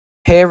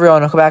Hey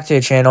everyone, welcome back to the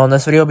channel. In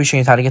this video, I'll be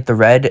showing you how to get the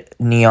red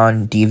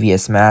Neon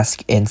Devious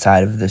Mask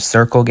inside of the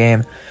circle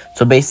game.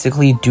 So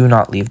basically, do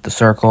not leave the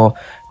circle.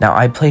 Now,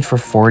 I played for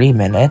 40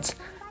 minutes,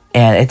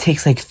 and it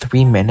takes like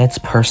 3 minutes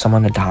per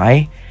someone to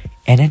die.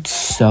 And it's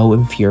so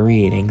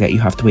infuriating that you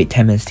have to wait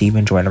 10 minutes to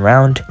even join a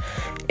round.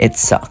 It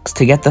sucks.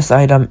 To get this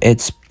item,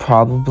 it's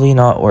probably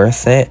not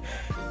worth it.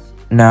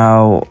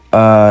 Now,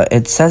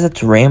 it says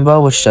it's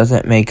rainbow, which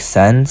doesn't make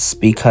sense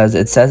because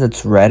it says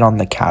it's red on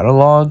the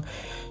catalog.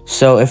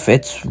 So if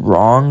it's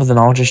wrong, then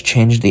I'll just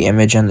change the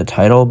image and the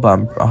title, but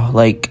I'm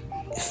like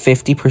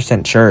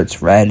 50% sure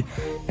it's red,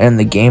 and in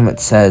the game it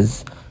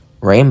says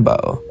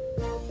rainbow.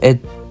 It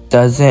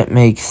doesn't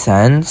make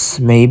sense.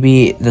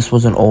 Maybe this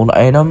was an old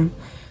item,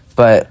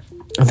 but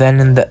then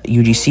in the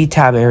UGC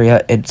tab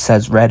area, it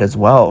says red as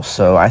well.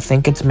 So I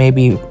think it's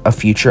maybe a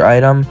future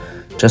item,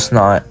 just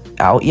not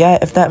out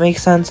yet, if that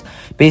makes sense.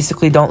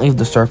 Basically, don't leave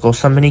the circle.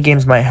 Some mini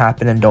games might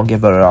happen and don't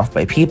get voted off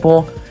by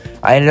people.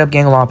 I ended up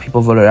getting a lot of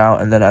people voted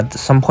out, and then at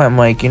some point I'm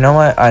like, you know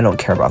what, I don't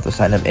care about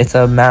this item. It's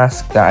a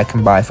mask that I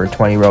can buy for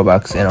 20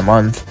 Robux in a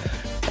month,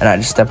 and I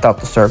just stepped out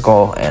the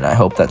circle, and I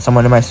hope that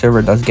someone in my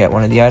server does get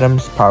one of the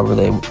items.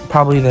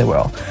 Probably they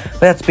will. But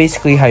that's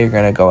basically how you're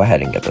going to go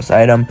ahead and get this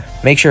item.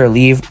 Make sure to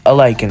leave a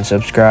like and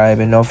subscribe,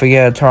 and don't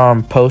forget to turn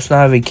on post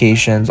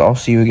notifications. I'll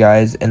see you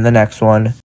guys in the next one.